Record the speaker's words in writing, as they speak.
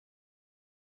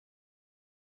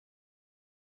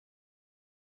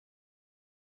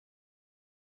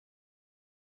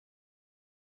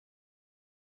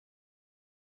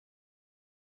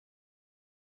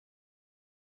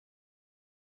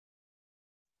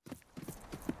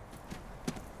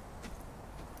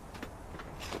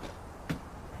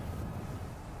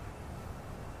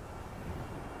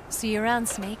See you around,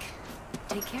 Snake.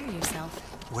 Take care of yourself.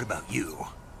 What about you?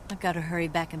 I've got to hurry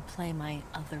back and play my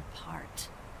other part.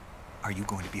 Are you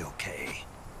going to be okay?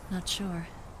 Not sure.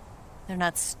 They're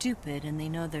not stupid, and they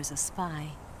know there's a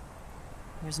spy.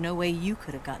 There's no way you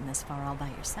could have gotten this far all by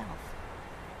yourself.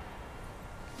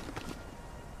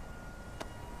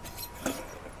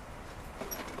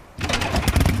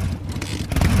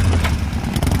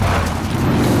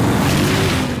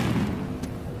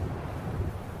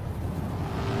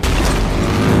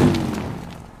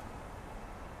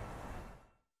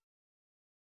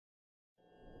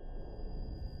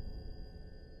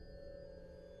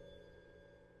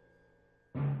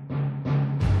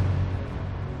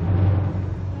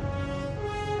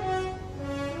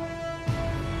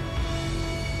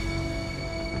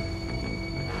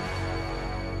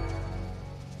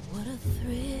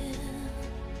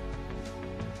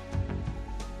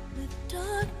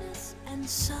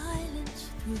 Silence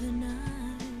through the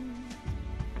night.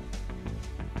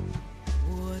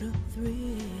 What a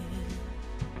thrill.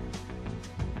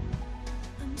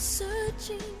 I'm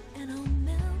searching and I'll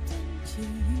melt into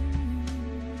you.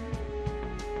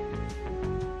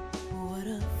 What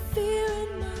a fear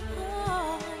in my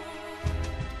heart,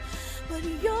 but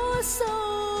you're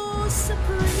so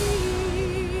supreme.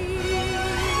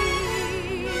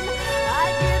 I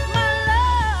give my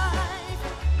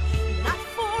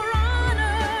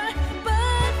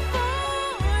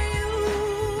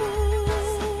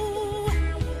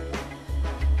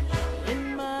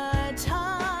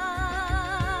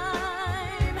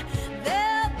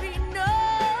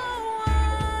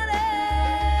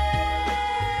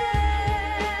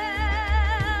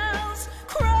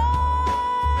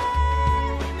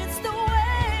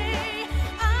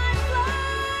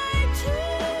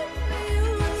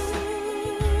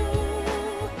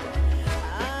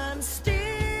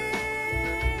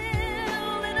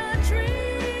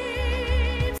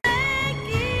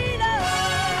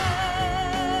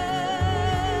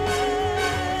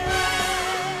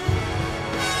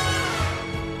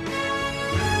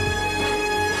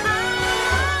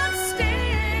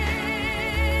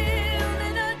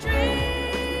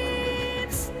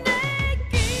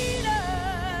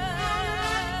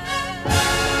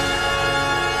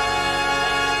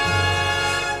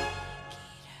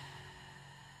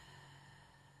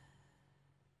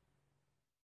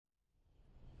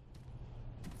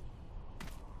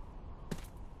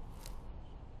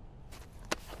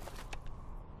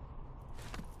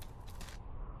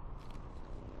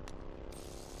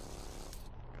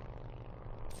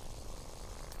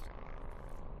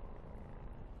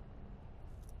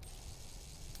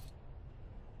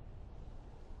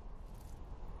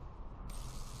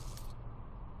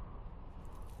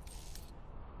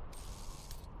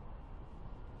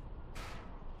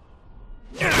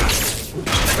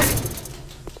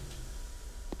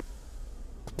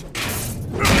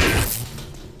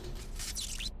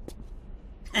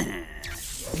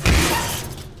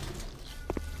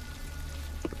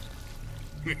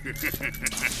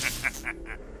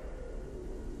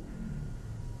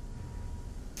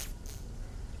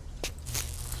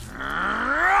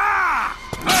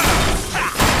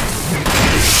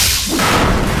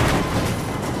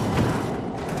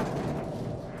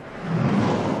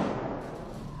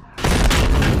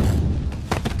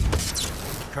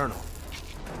Colonel.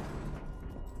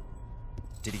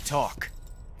 Did he talk?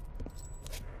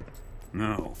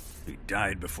 No. He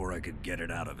died before I could get it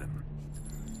out of him.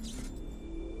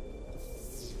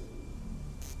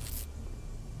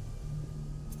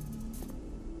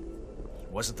 He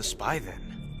wasn't the spy then.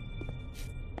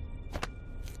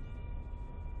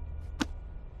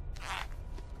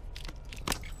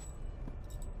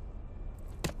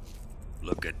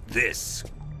 Look at this.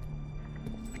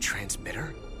 A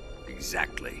transmitter?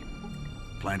 Exactly.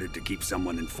 Planted to keep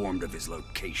someone informed of his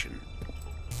location.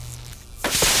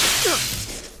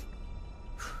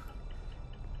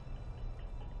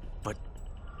 But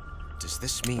does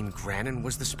this mean Granin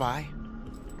was the spy?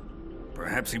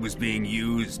 Perhaps he was being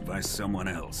used by someone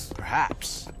else.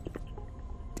 Perhaps.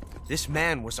 This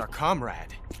man was our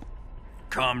comrade.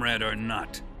 Comrade or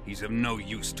not, he's of no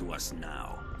use to us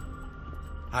now.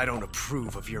 I don't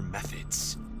approve of your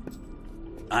methods.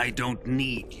 I don't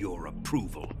need your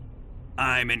approval.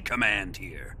 I'm in command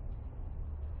here.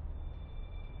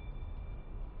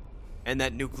 And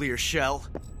that nuclear shell?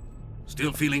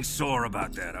 Still feeling sore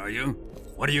about that, are you?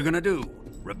 What are you gonna do?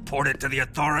 Report it to the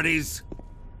authorities?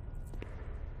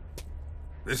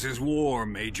 This is war,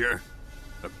 Major.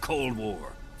 A Cold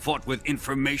War, fought with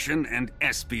information and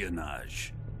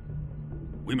espionage.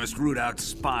 We must root out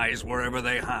spies wherever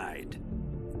they hide.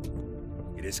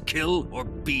 It is kill or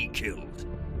be killed.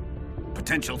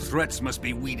 Potential threats must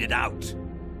be weeded out.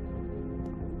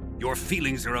 Your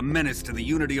feelings are a menace to the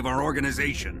unity of our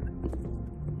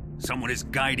organization. Someone is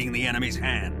guiding the enemy's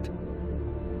hand.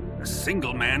 A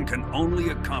single man can only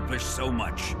accomplish so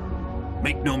much.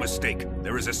 Make no mistake,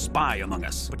 there is a spy among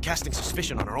us. But casting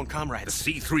suspicion on our own The comrades.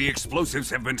 C3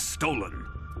 explosives have been stolen.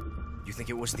 You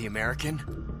think it was the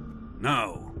American?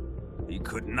 No, he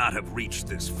could not have reached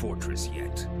this fortress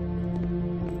yet.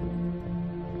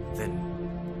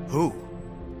 Then who?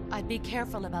 I'd be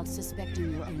careful about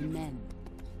suspecting your own men.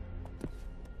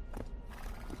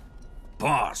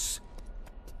 Boss!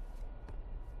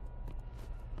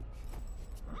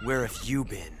 Where have you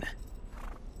been?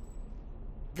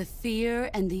 The fear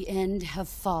and the end have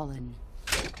fallen.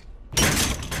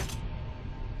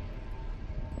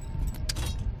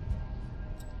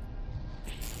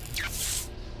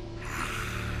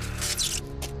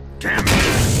 Damn it!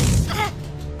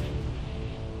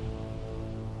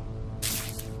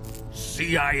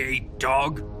 CIA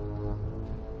dog?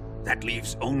 That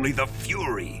leaves only the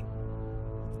Fury.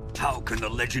 How can the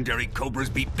legendary Cobras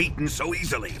be beaten so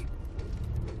easily?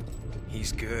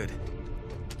 He's good.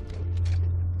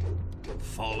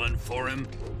 Fallen for him?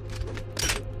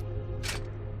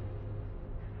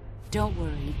 Don't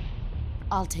worry.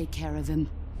 I'll take care of him.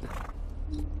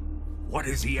 What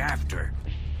is he after?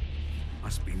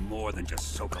 Must be more than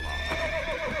just Sokolov.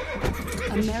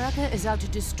 America is out to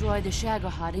destroy the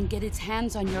Shagohod and get its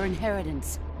hands on your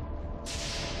inheritance.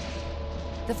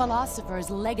 The philosopher's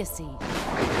legacy.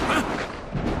 Huh?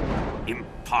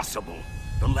 Impossible.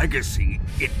 The legacy,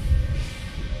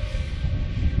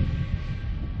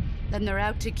 Then they're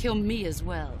out to kill me as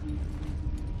well.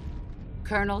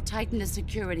 Colonel, tighten the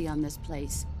security on this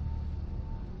place.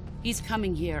 He's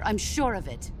coming here, I'm sure of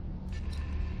it.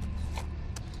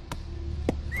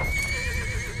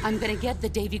 I'm gonna get the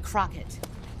Davy Crockett.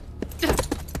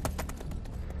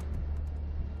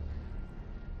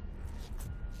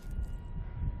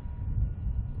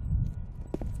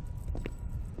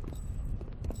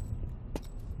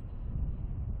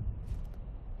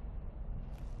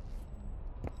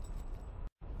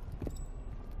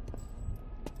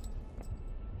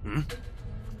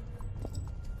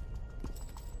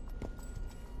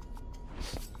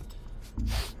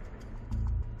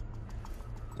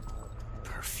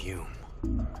 Perfume.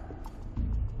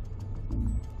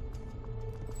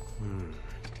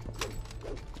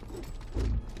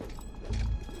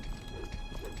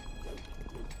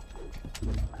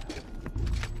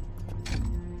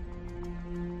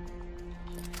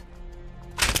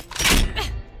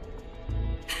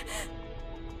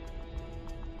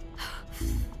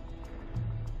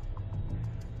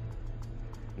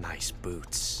 Nice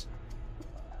boots.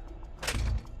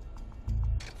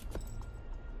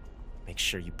 Make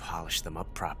sure you polish them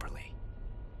up properly.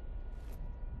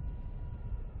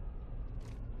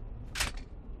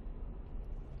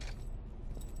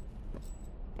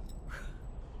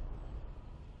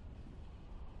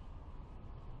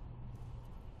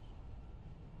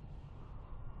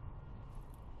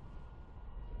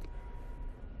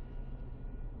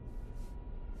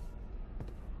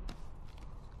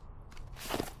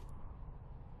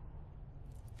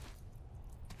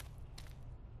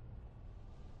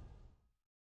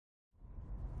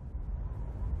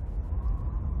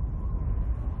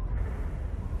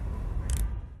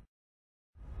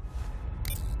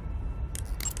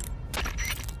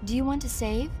 Do you want to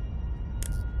save?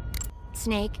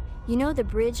 Snake, you know the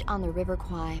bridge on the River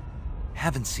Kwai?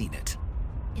 Haven't seen it.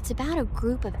 It's about a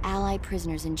group of Allied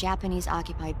prisoners in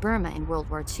Japanese-occupied Burma in World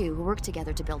War II who worked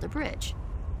together to build a bridge.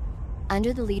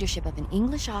 Under the leadership of an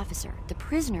English officer, the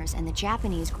prisoners and the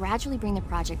Japanese gradually bring the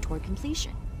project toward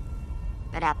completion.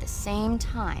 But at the same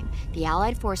time, the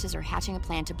Allied forces are hatching a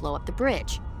plan to blow up the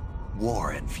bridge.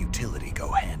 War and futility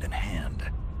go hand in hand.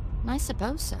 I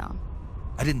suppose so.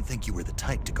 I didn't think you were the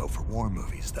type to go for war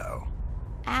movies, though.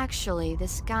 Actually,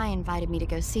 this guy invited me to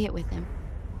go see it with him.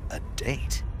 A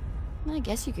date? I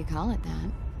guess you could call it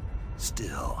that.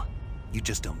 Still, you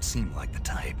just don't seem like the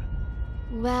type.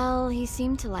 Well, he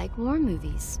seemed to like war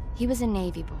movies. He was a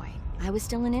Navy boy. I was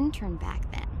still an intern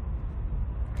back then.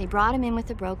 They brought him in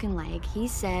with a broken leg. He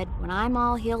said, when I'm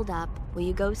all healed up, will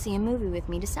you go see a movie with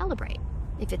me to celebrate?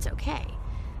 If it's okay.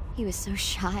 He was so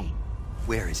shy.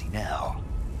 Where is he now?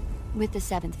 With the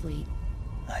 7th Fleet.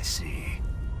 I see.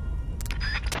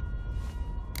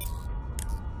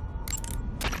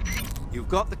 You've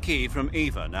got the key from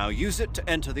Eva. Now use it to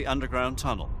enter the underground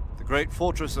tunnel. The great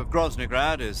fortress of Groznyj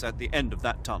Grad is at the end of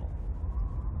that tunnel.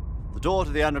 The door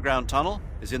to the underground tunnel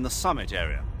is in the summit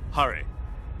area. Hurry.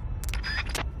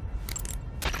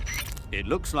 It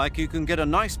looks like you can get a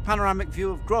nice panoramic view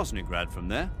of Groznyj Grad from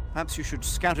there. Perhaps you should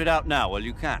scout it out now while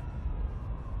you can.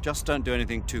 Just don't do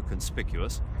anything too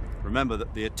conspicuous. Remember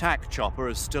that the attack chopper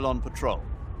is still on patrol.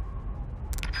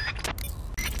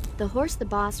 The horse the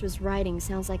boss was riding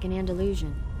sounds like an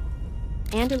Andalusian.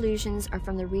 Andalusians are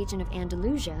from the region of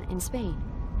Andalusia in Spain.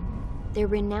 They're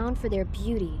renowned for their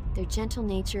beauty, their gentle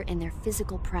nature, and their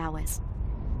physical prowess.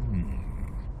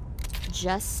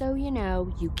 Just so you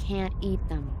know, you can't eat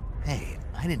them. Hey,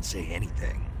 I didn't say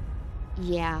anything.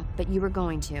 Yeah, but you were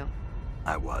going to.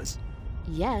 I was.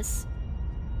 Yes.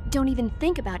 Don't even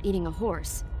think about eating a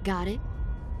horse. Got it?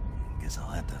 Guess I'll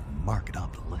have to mark it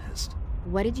off the list.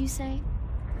 What did you say?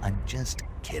 I'm just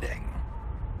kidding.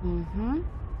 Mm-hmm.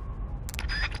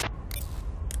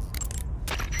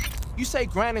 You say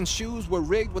Granin's shoes were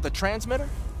rigged with a transmitter?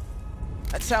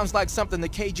 That sounds like something the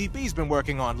KGB's been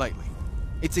working on lately.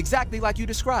 It's exactly like you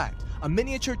described, a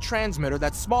miniature transmitter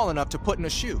that's small enough to put in a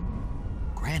shoe.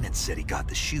 Granin said he got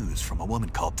the shoes from a woman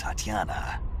called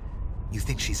Tatiana. You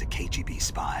think she's a KGB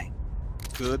spy?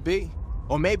 Could be.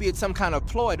 Or maybe it's some kind of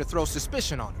ploy to throw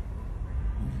suspicion on her.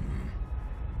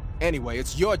 Anyway,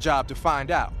 it's your job to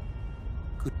find out.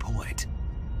 Good point.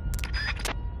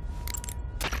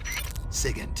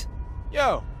 Sigint.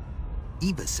 Yo.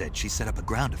 Eva said she set up a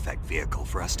ground effect vehicle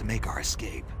for us to make our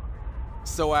escape.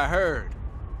 So I heard.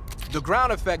 The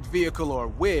ground effect vehicle, or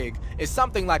WIG, is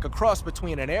something like a cross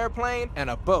between an airplane and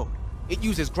a boat. It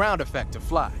uses ground effect to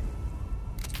fly.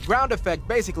 Ground effect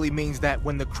basically means that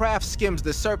when the craft skims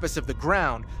the surface of the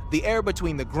ground, the air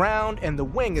between the ground and the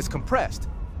wing is compressed,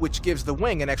 which gives the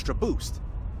wing an extra boost.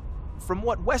 From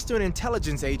what Western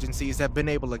intelligence agencies have been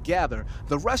able to gather,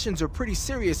 the Russians are pretty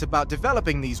serious about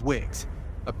developing these WIGs.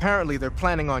 Apparently they're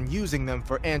planning on using them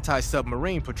for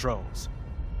anti-submarine patrols.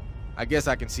 I guess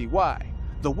I can see why.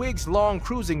 The WIG's long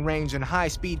cruising range and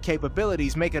high-speed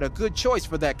capabilities make it a good choice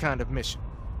for that kind of mission.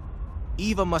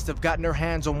 Eva must have gotten her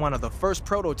hands on one of the first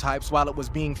prototypes while it was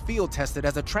being field tested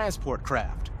as a transport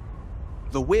craft.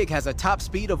 The WIG has a top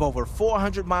speed of over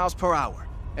 400 miles per hour,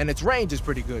 and its range is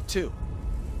pretty good too.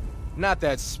 Not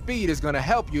that speed is gonna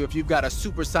help you if you've got a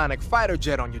supersonic fighter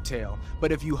jet on your tail,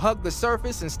 but if you hug the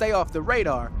surface and stay off the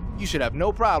radar, you should have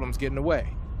no problems getting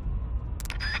away.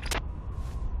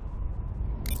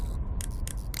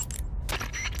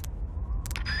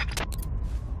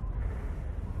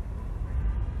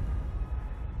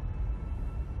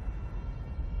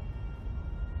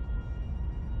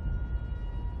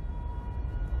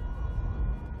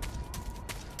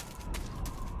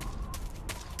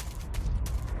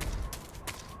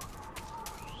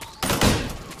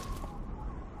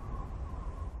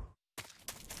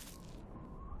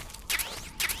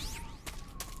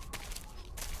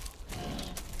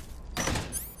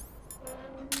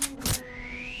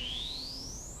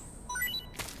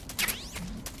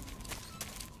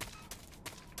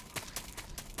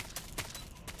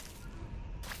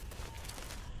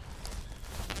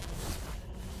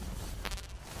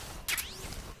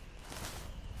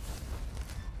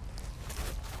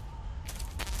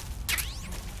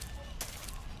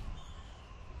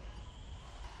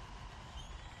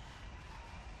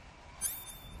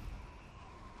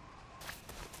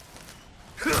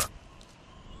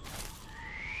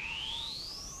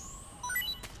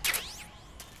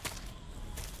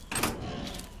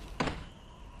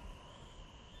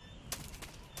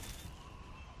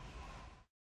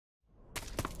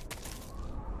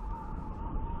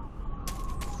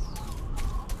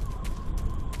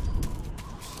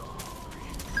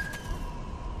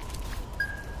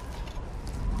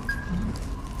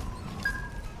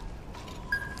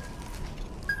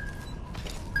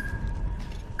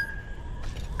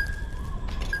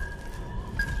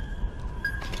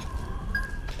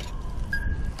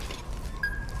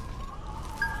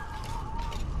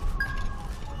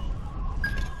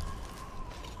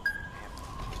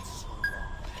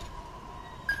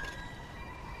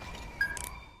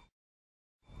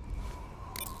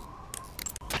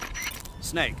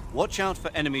 Snake, watch out for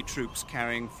enemy troops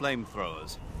carrying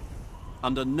flamethrowers.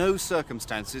 Under no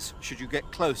circumstances should you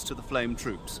get close to the flame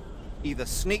troops. Either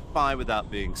sneak by without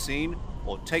being seen,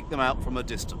 or take them out from a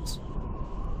distance.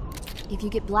 If you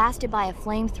get blasted by a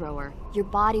flamethrower, your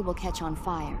body will catch on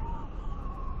fire.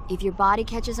 If your body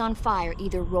catches on fire,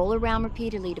 either roll around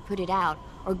repeatedly to put it out,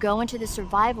 or go into the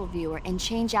survival viewer and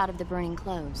change out of the burning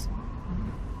clothes.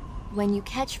 When you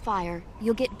catch fire,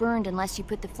 you'll get burned unless you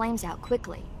put the flames out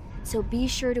quickly. So be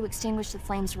sure to extinguish the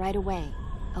flames right away,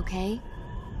 okay?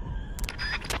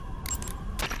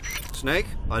 Snake,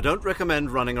 I don't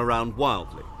recommend running around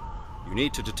wildly. You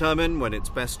need to determine when it's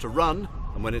best to run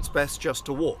and when it's best just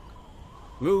to walk.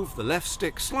 Move the left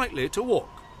stick slightly to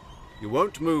walk. You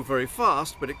won't move very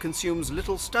fast, but it consumes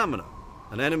little stamina.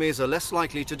 and enemies are less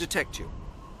likely to detect you.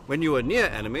 When you are near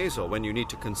enemies or when you need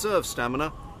to conserve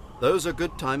stamina, those are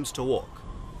good times to walk.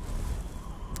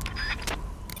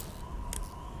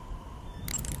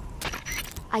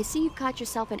 I see you've caught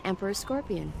yourself an Emperor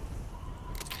Scorpion.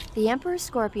 The Emperor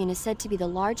Scorpion is said to be the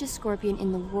largest scorpion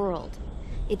in the world.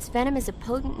 Its venom is a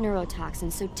potent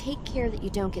neurotoxin, so take care that you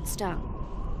don't get stung.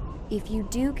 If you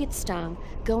do get stung,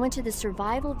 go into the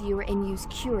survival viewer and use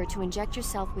Cure to inject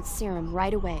yourself with serum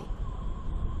right away.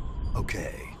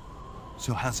 Okay.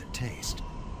 So how's it taste?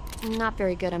 Not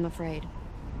very good, I'm afraid.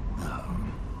 Oh.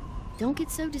 Don't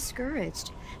get so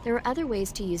discouraged. There are other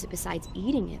ways to use it besides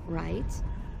eating it, right?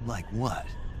 Like what?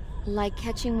 Like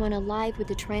catching one alive with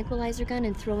the tranquilizer gun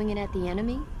and throwing it at the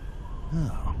enemy?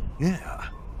 Oh, yeah.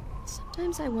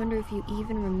 Sometimes I wonder if you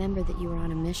even remember that you were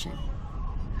on a mission.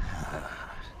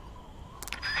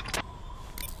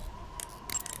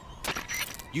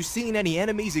 You seen any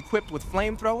enemies equipped with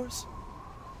flamethrowers?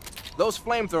 Those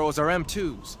flamethrowers are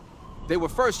M2s. They were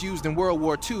first used in World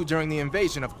War II during the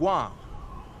invasion of Guam.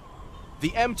 The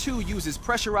M2 uses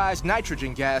pressurized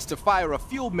nitrogen gas to fire a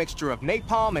fuel mixture of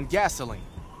napalm and gasoline.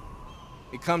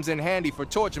 It comes in handy for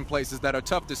torching places that are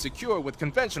tough to secure with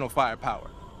conventional firepower,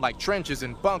 like trenches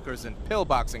and bunkers and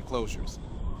pillbox enclosures.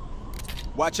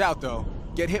 Watch out though.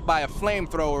 Get hit by a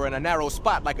flamethrower in a narrow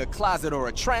spot like a closet or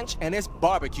a trench, and it's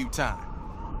barbecue time.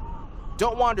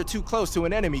 Don't wander too close to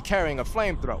an enemy carrying a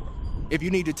flamethrower. If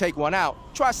you need to take one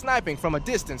out, try sniping from a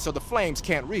distance so the flames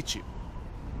can't reach you.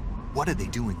 What are they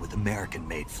doing with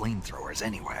American-made flamethrowers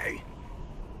anyway?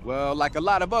 Well, like a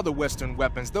lot of other Western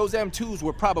weapons, those M2s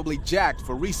were probably jacked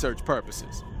for research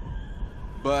purposes.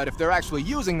 But if they're actually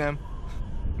using them,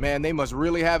 man, they must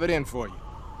really have it in for you.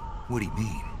 What do you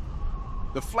mean?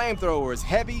 The flamethrower is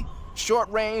heavy,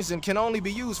 short-ranged, and can only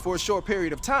be used for a short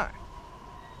period of time.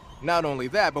 Not only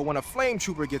that, but when a flame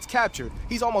trooper gets captured,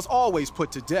 he's almost always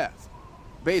put to death.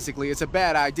 Basically, it's a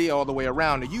bad idea all the way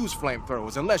around to use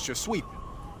flamethrowers unless you're sweeping.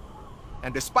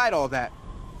 And despite all that,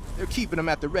 they're keeping them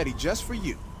at the ready just for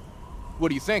you. What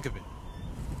do you think of it?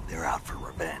 They're out for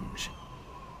revenge.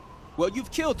 Well, you've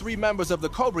killed 3 members of the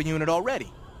Cobra unit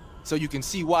already, so you can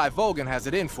see why Volgin has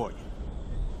it in for you.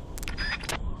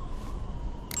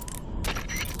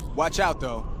 Watch out,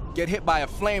 though. Get hit by a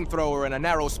flamethrower in a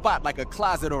narrow spot like a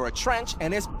closet or a trench,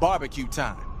 and it's barbecue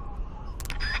time.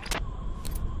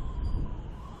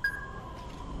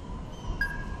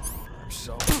 I'm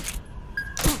so hungry.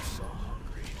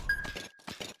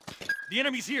 The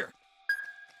enemy's here!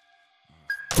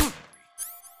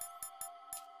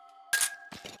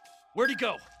 Where'd he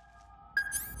go?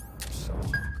 I'm so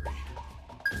hungry.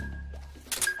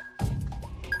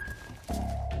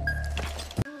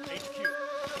 HQ.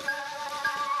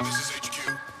 This is HQ.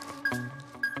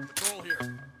 Patrol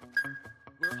here.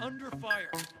 We're under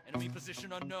fire. Enemy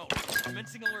position unknown.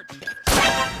 Commencing alert status.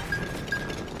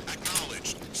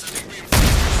 Acknowledged. Sending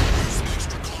reinforcements. Use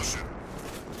extra caution.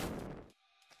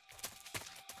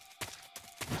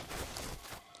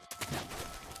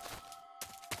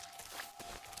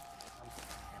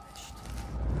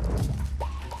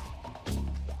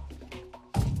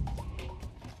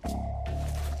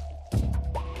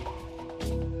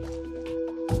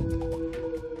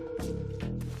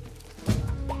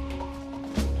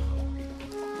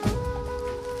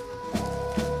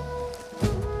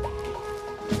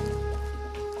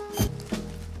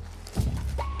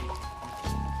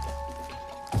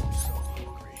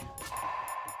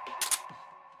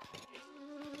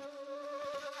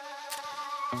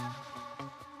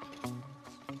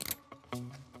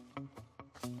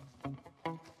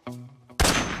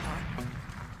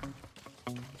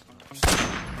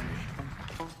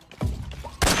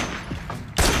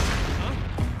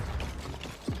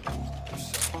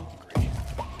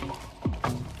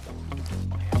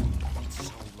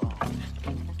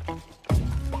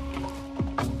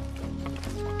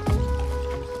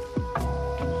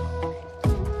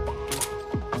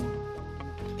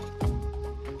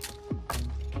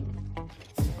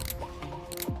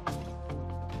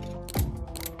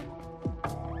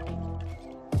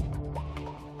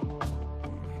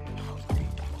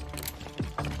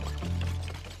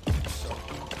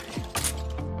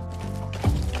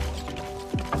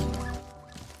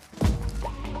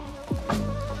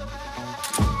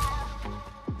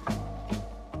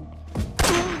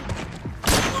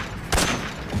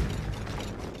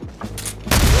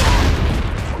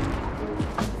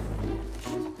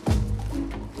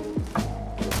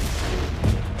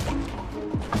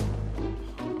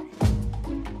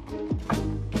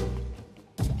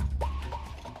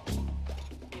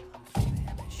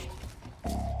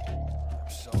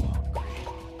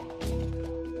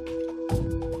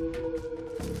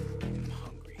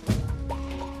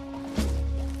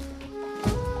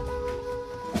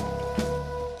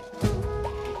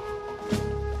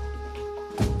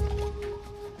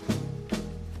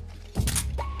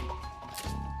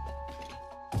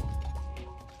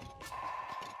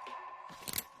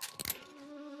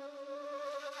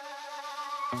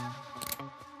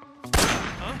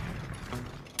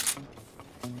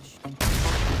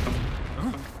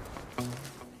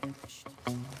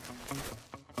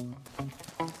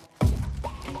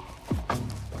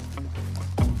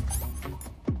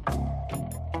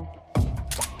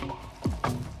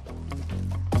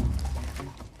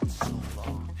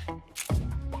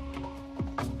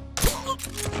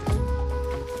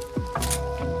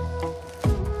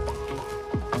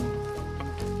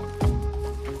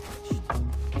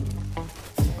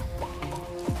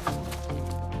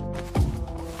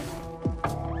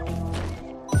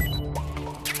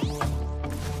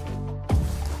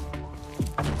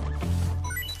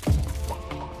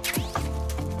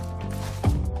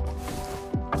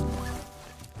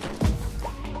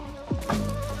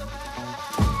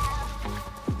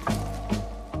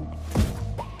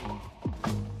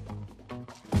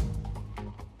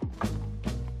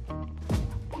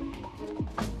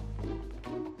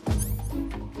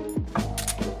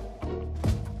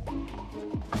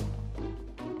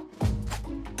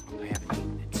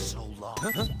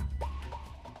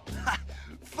 Ha!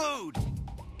 Food!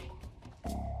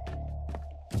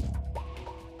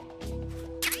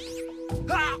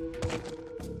 Ah!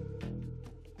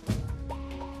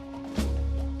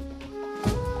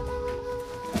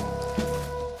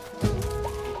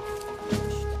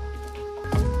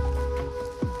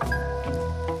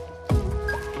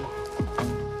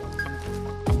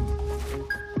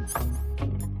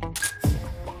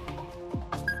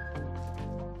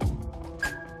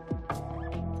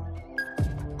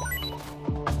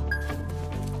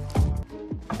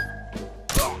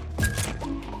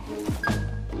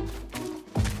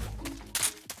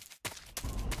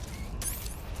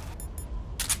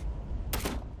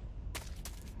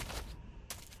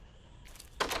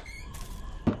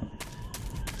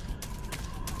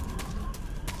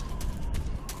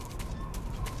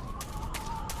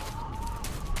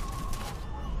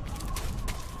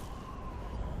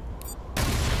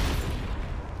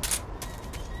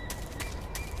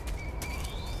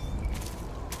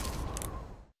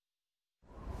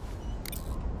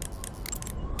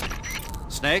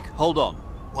 Snake, hold on.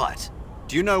 What?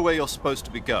 Do you know where you're supposed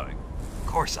to be going? Of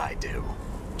course I do.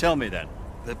 Tell me then.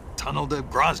 The tunnel to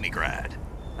Groznyj Grad.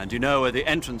 And do you know where the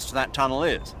entrance to that tunnel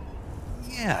is?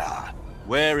 Yeah.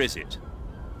 Where is it?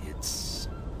 It's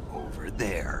over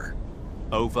there.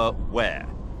 Over where?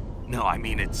 No, I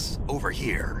mean it's over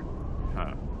here.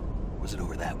 Huh. Was it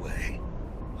over that way?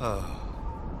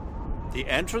 The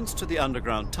entrance to the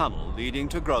underground tunnel leading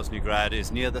to Groznyj Grad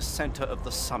is near the center of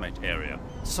the summit area.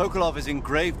 Sokolov is in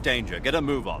grave danger. Get a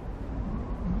move on.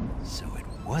 So it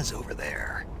was over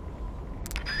there.